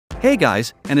Hey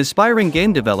guys, and aspiring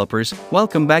game developers,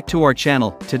 welcome back to our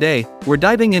channel. Today, we're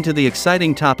diving into the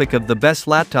exciting topic of the best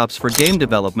laptops for game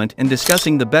development and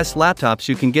discussing the best laptops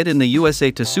you can get in the USA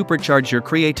to supercharge your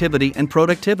creativity and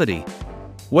productivity.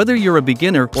 Whether you're a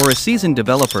beginner or a seasoned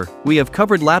developer, we have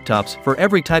covered laptops for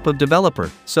every type of developer.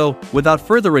 So, without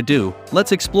further ado,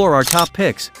 let's explore our top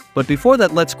picks. But before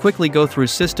that, let's quickly go through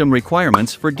system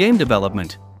requirements for game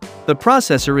development. The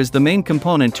processor is the main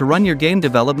component to run your game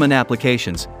development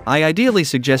applications. I ideally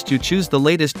suggest you choose the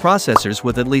latest processors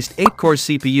with at least 8-core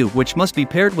CPU, which must be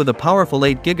paired with a powerful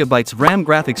 8GB RAM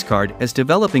graphics card, as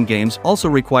developing games also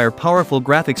require powerful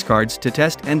graphics cards to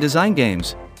test and design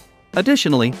games.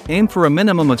 Additionally, aim for a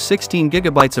minimum of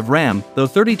 16GB of RAM, though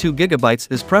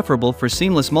 32GB is preferable for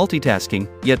seamless multitasking,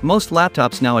 yet most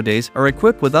laptops nowadays are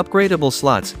equipped with upgradable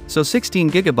slots, so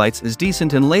 16GB is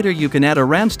decent and later you can add a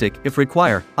RAM stick if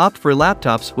required. Opt for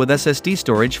laptops with SSD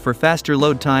storage for faster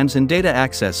load times and data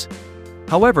access.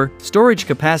 However, storage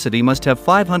capacity must have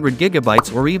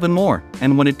 500GB or even more,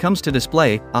 and when it comes to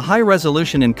display, a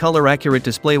high-resolution and color-accurate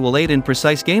display will aid in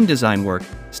precise game design work.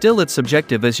 Still, it's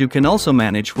subjective, as you can also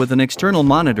manage with an external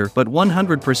monitor, but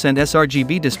 100%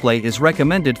 sRGB display is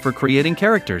recommended for creating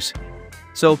characters.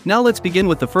 So, now let's begin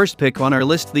with the first pick on our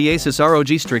list, the Asus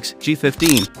ROG Strix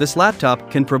G15. This laptop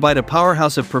can provide a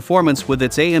powerhouse of performance with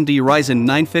its AMD Ryzen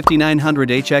 9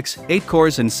 5900HX, 8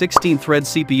 cores and 16-thread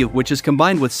CPU, which is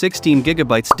combined with 16GB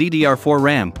DDR4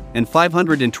 RAM and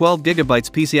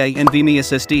 512GB PCIe NVMe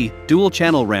SSD,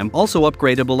 dual-channel RAM, also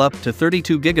upgradable up to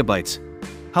 32GB.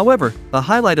 However, the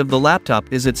highlight of the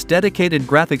laptop is its dedicated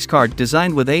graphics card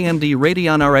designed with AMD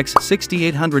Radeon RX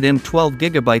 6800M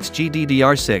 12GB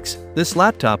GDDR6. This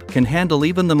laptop can handle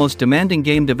even the most demanding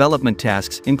game development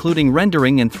tasks, including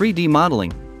rendering and 3D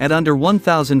modeling. At under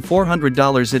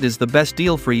 $1,400, it is the best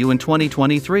deal for you in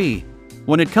 2023.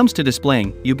 When it comes to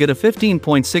displaying, you get a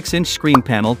 15.6-inch screen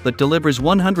panel that delivers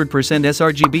 100%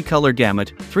 sRGB color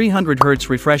gamut, 300Hz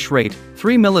refresh rate,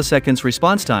 3 milliseconds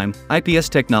response time, IPS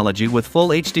technology with full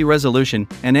HD resolution,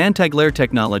 and anti-glare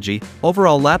technology.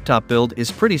 Overall laptop build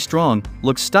is pretty strong,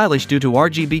 looks stylish due to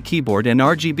RGB keyboard and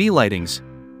RGB lightings.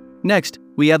 Next,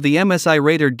 we have the MSI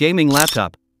Raider gaming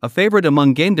laptop, a favorite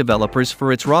among game developers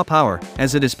for its raw power,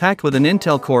 as it is packed with an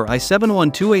Intel Core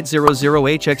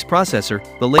i7-12800HX processor,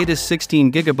 the latest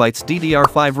 16GB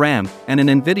DDR5 RAM, and an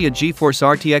NVIDIA GeForce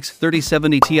RTX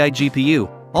 3070 Ti GPU.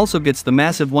 Also gets the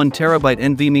massive 1TB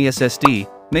NVMe SSD,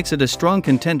 makes it a strong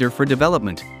contender for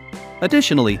development.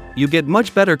 Additionally, you get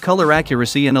much better color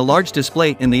accuracy and a large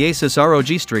display in the Asus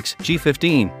ROG Strix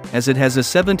G15, as it has a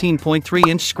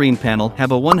 17.3-inch screen panel,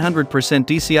 have a 100%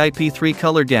 DCI-P3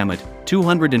 color gamut,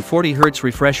 240Hz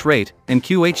refresh rate, and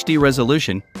QHD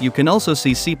resolution. You can also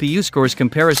see CPU scores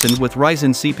comparison with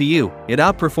Ryzen CPU. It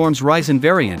outperforms Ryzen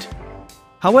variant.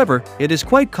 However, it is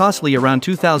quite costly, around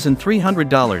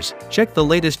 $2,300. Check the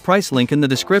latest price link in the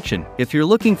description. If you're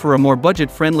looking for a more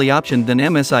budget-friendly option than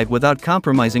MSI without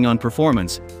compromising on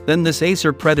performance, then this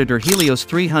Acer Predator Helios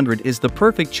 300 is the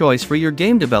perfect choice for your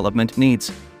game development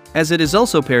needs, as it is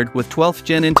also paired with 12th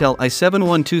Gen Intel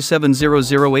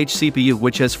i7-12700H CPU,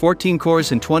 which has 14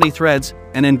 cores and 20 threads,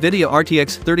 and NVIDIA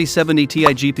RTX 3070 Ti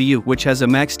GPU, which has a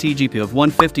max TGP of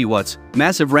 150 watts,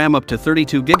 massive RAM up to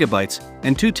 32GB,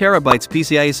 and 2TB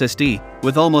PCIe SSD,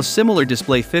 with almost similar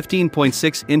display,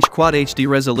 15.6-inch Quad HD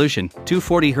resolution,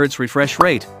 240Hz refresh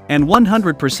rate, and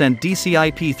 100%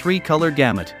 DCI-P3 color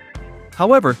gamut.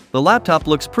 However, the laptop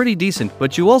looks pretty decent,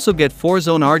 but you also get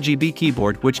 4-zone RGB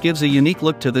keyboard, which gives a unique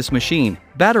look to this machine.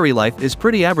 Battery life is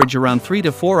pretty average, around 3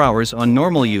 to 4 hours on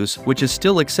normal use, which is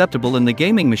still acceptable in the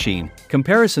gaming machine.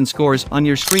 Comparison scores on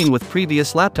your screen with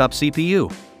previous laptop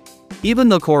CPU. Even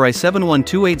though Core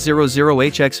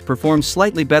i7-12800HX performs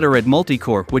slightly better at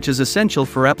multi-core, which is essential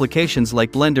for applications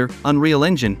like Blender, Unreal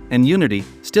Engine, and Unity,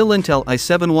 still Intel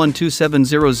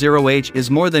i7-12700H is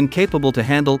more than capable to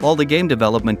handle all the game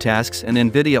development tasks, and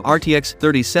NVIDIA RTX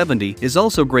 3070 is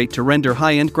also great to render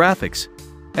high-end graphics.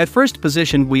 At first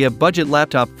position, we have budget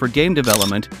laptop for game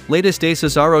development, latest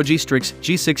Asus ROG Strix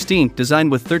G16, designed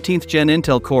with 13th Gen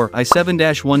Intel Core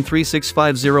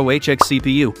i7-13650HX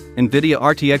CPU, NVIDIA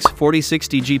RTX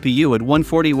 4060 GPU at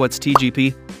 140 watts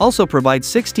TGP, also provides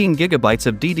 16GB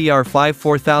of DDR5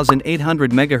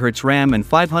 4800MHz RAM and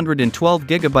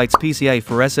 512GB PCIe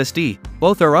for SSD.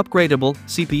 Both are upgradable.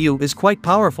 CPU is quite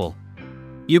powerful.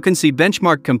 You can see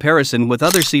benchmark comparison with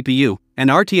other CPU, and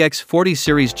RTX 40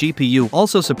 series GPU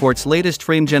also supports latest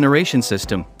frame generation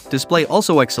system. Display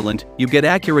also excellent, you get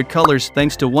accurate colors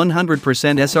thanks to 100%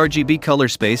 sRGB color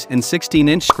space, and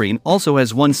 16-inch screen also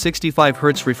has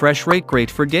 165Hz refresh rate, great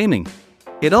for gaming.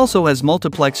 It also has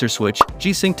multiplexer switch,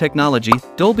 G-Sync technology,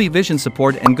 Dolby Vision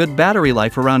support and good battery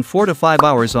life around 4 to 5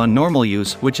 hours on normal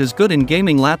use, which is good in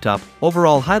gaming laptop.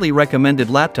 Overall highly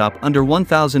recommended laptop under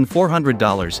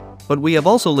 $1,400, but we have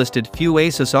also listed few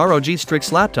Asus ROG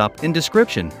Strix laptop in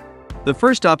description. The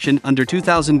first option under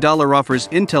 $2,000 offers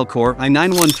Intel Core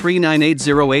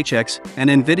i9-13980HX and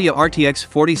NVIDIA RTX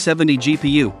 4070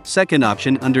 GPU. Second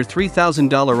option under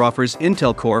 $3,000 offers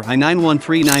Intel Core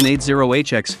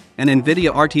i9-13980HX and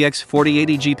NVIDIA RTX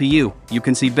 4080 GPU. You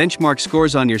can see benchmark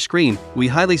scores on your screen. We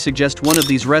highly suggest one of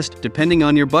these rest depending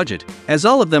on your budget, as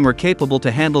all of them are capable to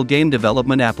handle game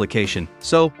development application.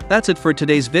 So, that's it for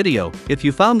today's video. If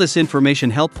you found this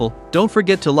information helpful, don't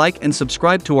forget to like and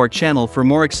subscribe to our channel for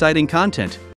more exciting content.